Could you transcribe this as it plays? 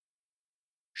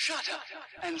Shut up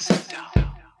and sit down.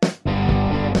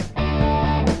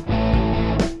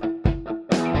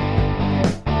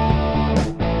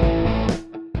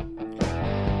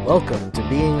 Welcome to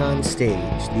Being on Stage,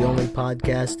 the only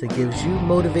podcast that gives you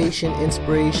motivation,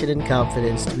 inspiration, and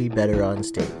confidence to be better on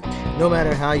stage. No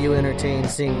matter how you entertain,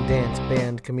 sing, dance,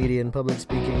 band, comedian, public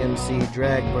speaking, MC,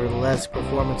 drag, burlesque,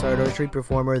 performance art, or street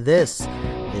performer, this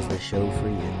is the show for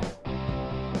you.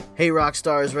 Hey rock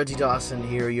stars, Reggie Dawson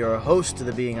here, your host of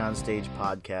the Being on Stage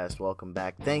podcast. Welcome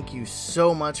back. Thank you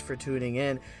so much for tuning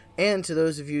in, and to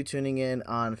those of you tuning in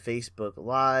on Facebook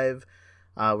Live,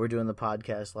 we're doing the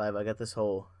podcast live. I got this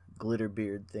whole glitter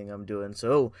beard thing I'm doing.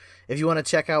 So if you want to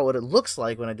check out what it looks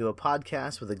like when I do a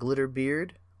podcast with a glitter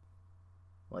beard,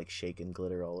 like shaking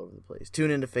glitter all over the place,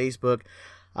 tune into Facebook.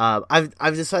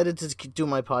 I've decided to do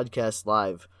my podcast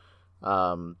live.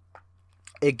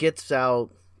 It gets out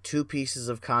 2 pieces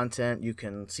of content. You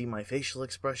can see my facial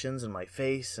expressions and my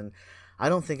face, and I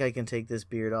don't think I can take this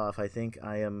beard off. I think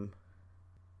I am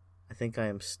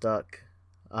stuck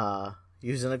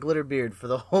using a glitter beard for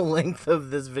the whole length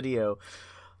of this video.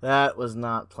 That was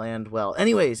not planned well.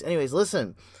 Anyways,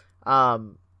 listen.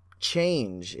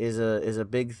 Change is a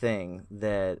big thing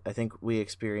that I think we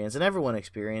experience, and everyone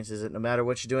experiences it no matter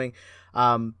what you're doing.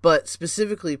 But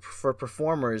specifically for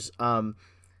performers,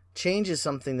 change is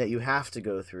something that you have to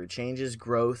go through. Change is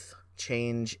growth.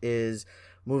 Change is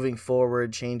moving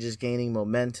forward. Change is gaining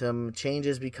momentum. Change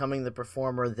is becoming the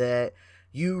performer that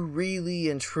you really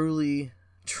and truly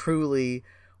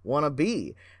want to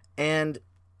be. And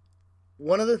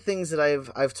one of the things that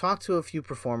I've talked to a few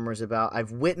performers about,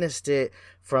 I've witnessed it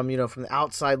from the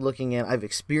outside looking in. I've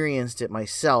experienced it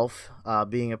myself,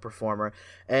 being a performer.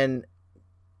 And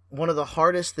one of the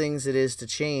hardest things it is to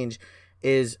change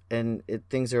is,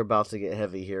 things are about to get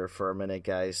heavy here for a minute,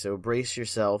 guys, so brace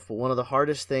yourself. But one of the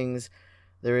hardest things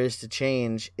there is to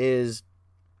change is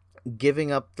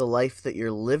giving up the life that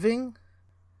you're living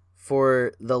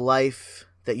for the life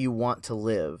that you want to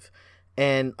live.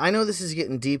 And I know this is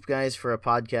getting deep, guys, for a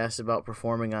podcast about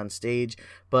performing on stage,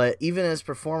 but even as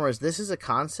performers, this is a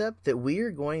concept that we are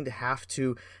going to have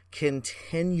to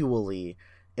continually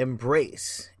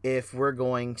embrace if we're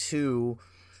going to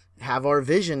have our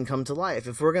vision come to life,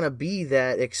 if we're going to be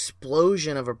that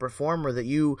explosion of a performer that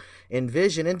you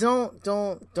envision. And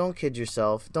don't kid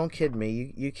yourself. Don't kid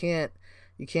me. You can't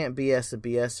BS a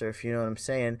BSer, if you know what I'm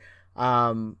saying.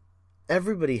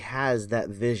 Everybody has that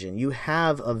vision. You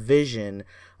have a vision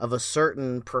of a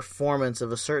certain performance,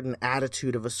 of a certain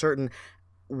attitude, of a certain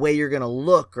way you're going to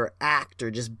look or act or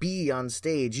just be on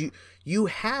stage. You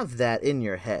have that in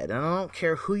your head. And I don't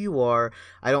care who you are.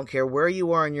 I don't care where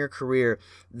you are in your career.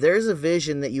 There's a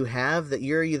vision that you have that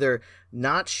you're either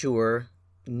not sure,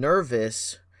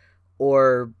 nervous,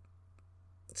 or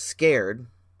scared.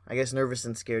 I guess nervous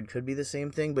and scared could be the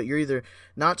same thing, but you're either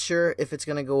not sure if it's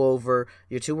going to go over,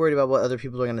 you're too worried about what other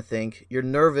people are going to think, you're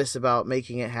nervous about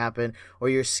making it happen, or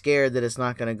you're scared that it's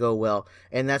not going to go well,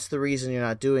 and that's the reason you're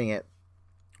not doing it.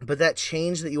 But that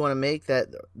change that you want to make,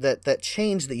 that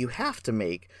change that you have to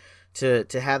make to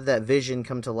have that vision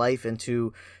come to life and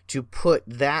to put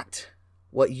that,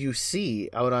 what you see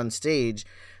out on stage,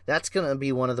 that's going to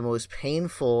be one of the most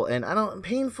painful, and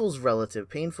painful's relative,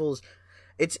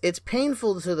 It's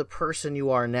painful to the person you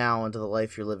are now and to the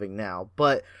life you're living now,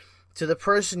 but to the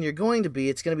person you're going to be,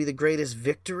 it's going to be the greatest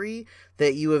victory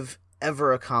that you have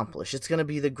ever accomplished. It's going to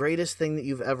be the greatest thing that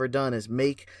you've ever done, is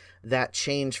make that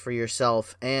change for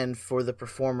yourself and for the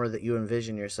performer that you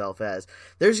envision yourself as.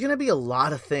 There's going to be a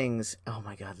lot of things. Oh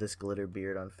my God, this glitter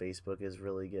beard on Facebook is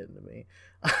really getting to me.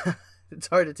 It's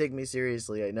hard to take me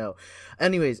seriously, I know.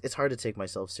 Anyways, it's hard to take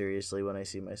myself seriously when I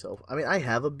see myself. I mean, I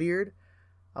have a beard.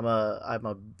 I'm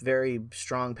a very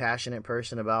strong, passionate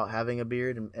person about having a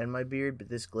beard and my beard, but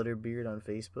this glitter beard on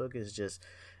Facebook is just,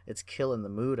 it's killing the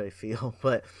mood, I feel.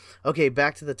 But okay,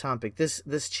 back to the topic.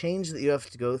 This change that you have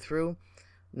to go through,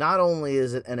 not only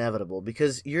is it inevitable,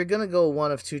 because you're going to go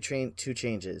one of two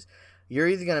changes. You're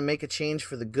either going to make a change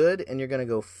for the good and you're going to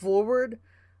go forward,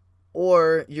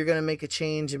 or you're going to make a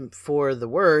change for the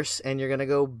worse and you're going to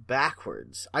go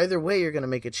backwards. Either way, you're going to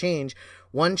make a change.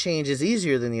 One change is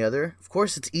easier than the other. Of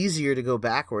course, it's easier to go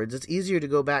backwards. It's easier to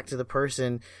go back to the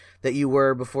person that you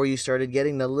were before you started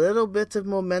getting the little bit of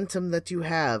momentum that you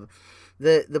have.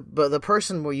 The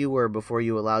person where you were before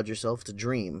you allowed yourself to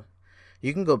dream.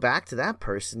 You can go back to that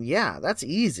person. Yeah, that's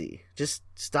easy. Just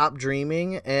stop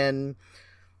dreaming and,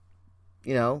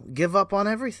 give up on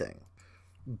everything.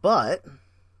 But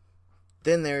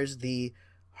then there's the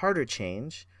harder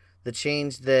change, the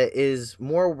change that is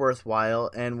more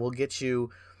worthwhile and will get you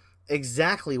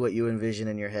exactly what you envision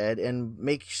in your head and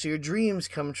make your dreams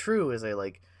come true, as I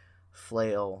like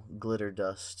flail glitter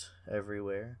dust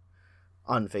everywhere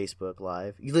on Facebook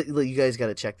Live. You guys got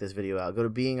to check this video out. Go to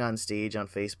Being on Stage on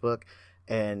Facebook,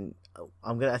 and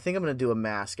I think I'm gonna do a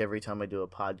mask every time I do a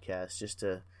podcast just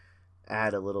to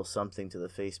add a little something to the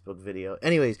Facebook video.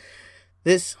 Anyways,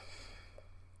 this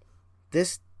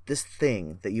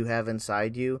thing that you have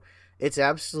inside you, it's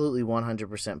absolutely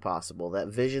 100% possible. That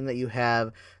vision that you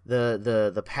have,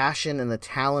 the passion and the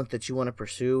talent that you want to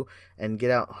pursue and get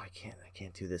out. Oh, I can't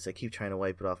do this. I keep trying to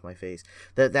wipe it off my face.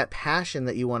 That passion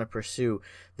that you want to pursue,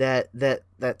 that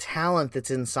talent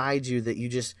that's inside you that you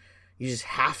just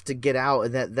have to get out,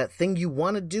 and that thing you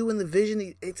want to do in the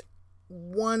vision, it's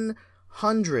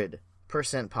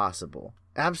 100% possible.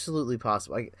 Absolutely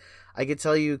possible. I could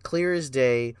tell you clear as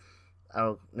day.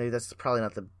 Oh, maybe that's probably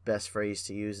not the best phrase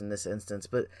to use in this instance,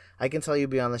 but I can tell you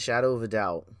beyond the shadow of a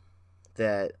doubt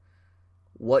that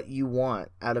what you want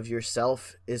out of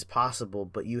yourself is possible,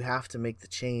 but you have to make the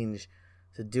change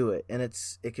to do it. And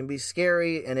it can be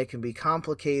scary, and it can be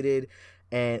complicated,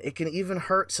 and it can even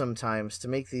hurt sometimes to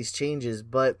make these changes.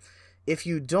 But if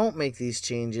you don't make these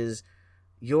changes,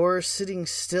 you're sitting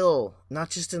still, not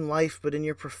just in life, but in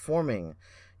your performing.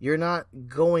 You're not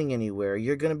going anywhere.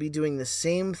 You're going to be doing the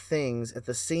same things at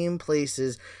the same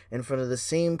places in front of the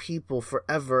same people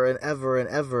forever and ever and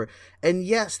ever. And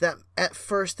yes, that at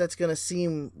first that's going to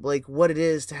seem like what it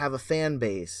is to have a fan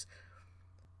base.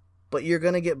 But you're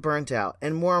going to get burnt out.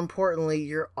 And more importantly,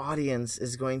 your audience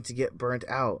is going to get burnt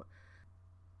out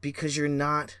because you're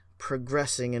not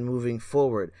progressing and moving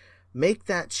forward. Make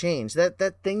that change. That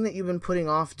thing that you've been putting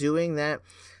off doing, that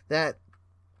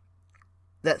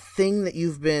thing that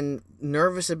you've been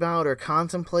nervous about or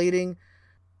contemplating,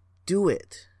 do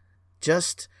it.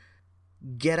 Just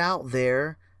get out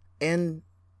there and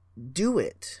do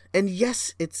it. And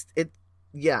yes,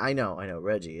 I know,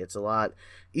 Reggie, it's a lot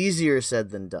easier said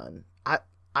than done.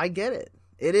 I get it.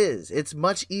 It is. It's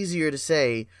much easier to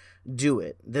say, do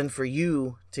it, than for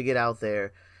you to get out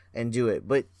there and do it.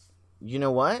 But you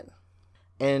know what?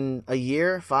 In a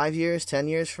year, 5 years, 10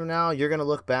 years from now, you're going to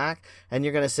look back and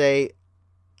you're going to say,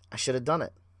 I should have done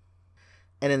it.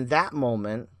 And in that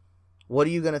moment, what are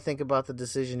you going to think about the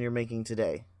decision you're making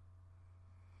today?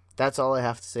 That's all I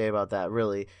have to say about that,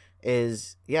 really,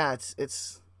 is, yeah,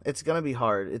 it's going to be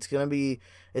hard. It's going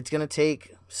to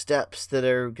take steps that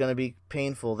are going to be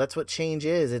painful. That's what change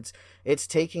is. It's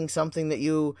taking something that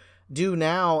you do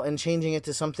now and changing it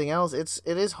to something else. It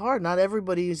is hard. Not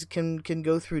everybody can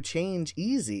go through change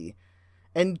easy.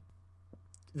 And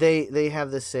they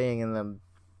have this saying in them,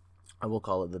 I will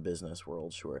call it the business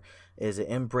world, sure, is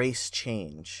embrace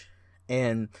change.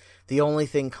 And the only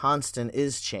thing constant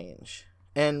is change.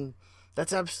 And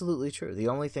that's absolutely true. The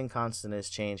only thing constant is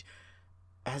change,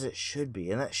 as it should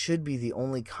be. And that should be the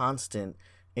only constant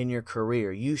in your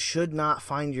career. You should not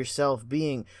find yourself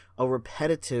being a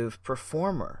repetitive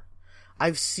performer.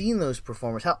 I've seen those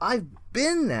performers. Hell, I've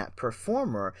been that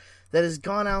performer that has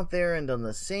gone out there and done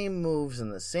the same moves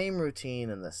and the same routine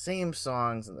and the same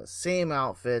songs and the same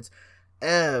outfits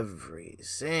every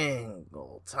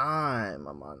single time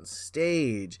I'm on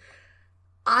stage.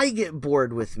 I get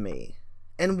bored with me.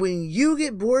 And when you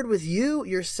get bored with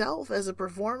yourself as a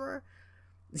performer,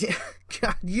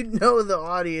 God, you know the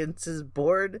audience is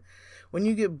bored. When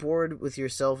you get bored with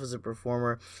yourself as a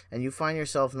performer and you find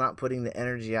yourself not putting the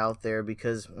energy out there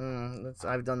because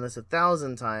I've done this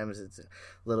 1,000 times. It's a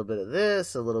little bit of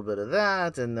this, a little bit of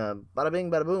that, and bada bing,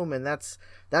 bada boom, and that's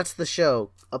the show.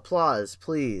 Applause,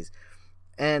 please.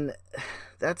 And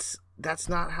that's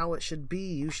not how it should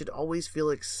be. You should always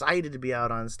feel excited to be out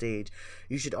on stage.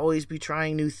 You should always be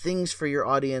trying new things for your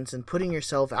audience and putting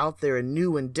yourself out there in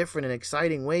new and different and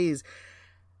exciting ways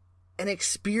and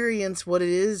experience what it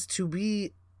is to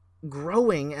be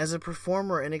growing as a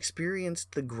performer and experience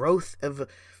the growth of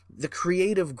the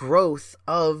creative growth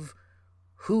of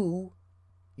who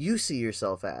you see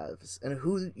yourself as and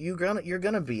who you're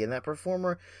gonna be, and that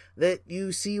performer that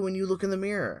you see when you look in the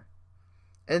mirror.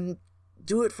 And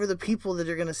do it for the people that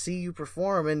are going to see you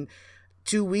perform in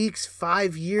 2 weeks,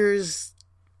 5 years,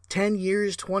 10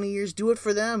 years, 20 years. Do it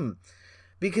for them.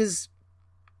 Because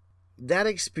that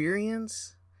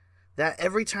experience, that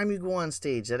every time you go on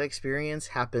stage, that experience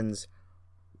happens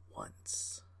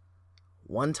once.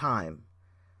 One time.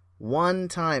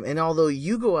 And although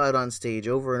you go out on stage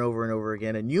over and over and over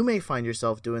again, and you may find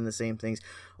yourself doing the same things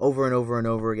over and over and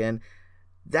over again,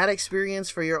 that experience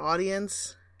for your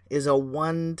audience is a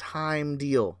one-time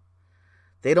deal.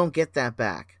 They don't get that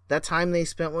back. That time they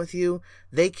spent with you,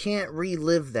 they can't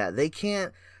relive that.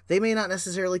 They may not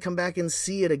necessarily come back and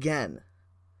see it again.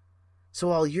 So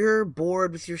while you're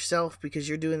bored with yourself because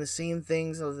you're doing the same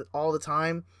things all the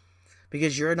time,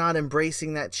 because you're not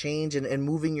embracing that change and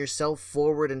moving yourself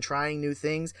forward and trying new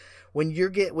things. When you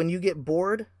get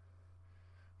bored,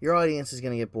 your audience is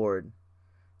going to get bored.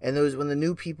 And when the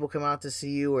new people come out to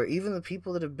see you, or even the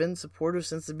people that have been supportive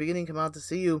since the beginning come out to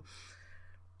see you,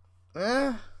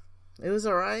 it was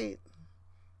all right.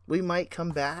 We might come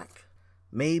back.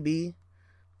 Maybe.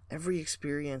 Every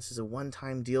experience is a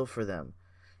one-time deal for them.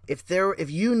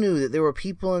 If you knew that there were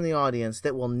people in the audience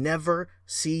that will never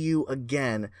see you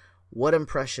again, what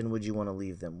impression would you want to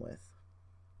leave them with?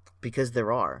 Because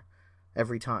there are.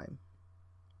 Every time.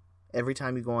 Every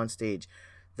time you go on stage,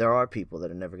 there are people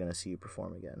that are never going to see you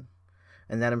perform again.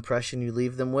 And that impression you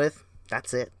leave them with,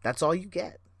 that's it. That's all you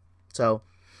get. So,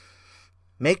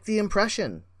 make the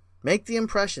impression. Make the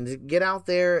impression. Get out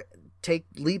there, take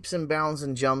leaps and bounds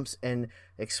and jumps, and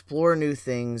explore new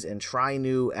things, and try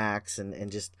new acts,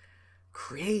 and just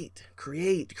create.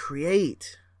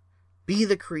 Be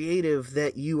the creative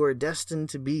that you are destined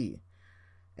to be.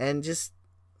 And just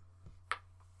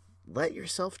let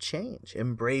yourself change.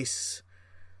 Embrace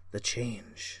the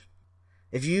change.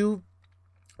 If you,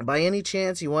 by any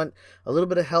chance, you want a little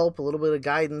bit of help, a little bit of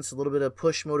guidance, a little bit of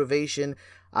push motivation,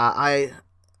 I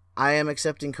am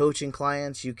accepting coaching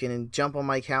clients. You can jump on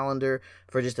my calendar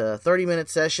for just a 30-minute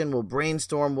session. We'll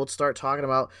brainstorm. We'll start talking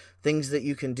about things that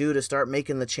you can do to start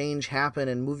making the change happen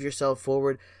and move yourself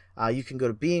forward. You can go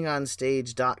to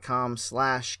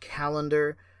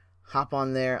beingonstage.com/calendar. Hop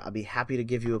on there. I'll be happy to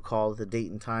give you a call at the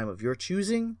date and time of your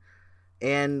choosing,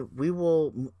 and we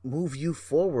will move you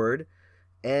forward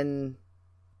and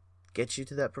get you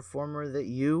to that performer that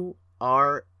you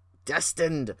are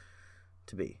destined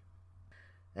to be.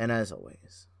 And as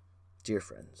always, dear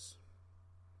friends,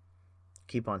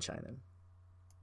 keep on shining.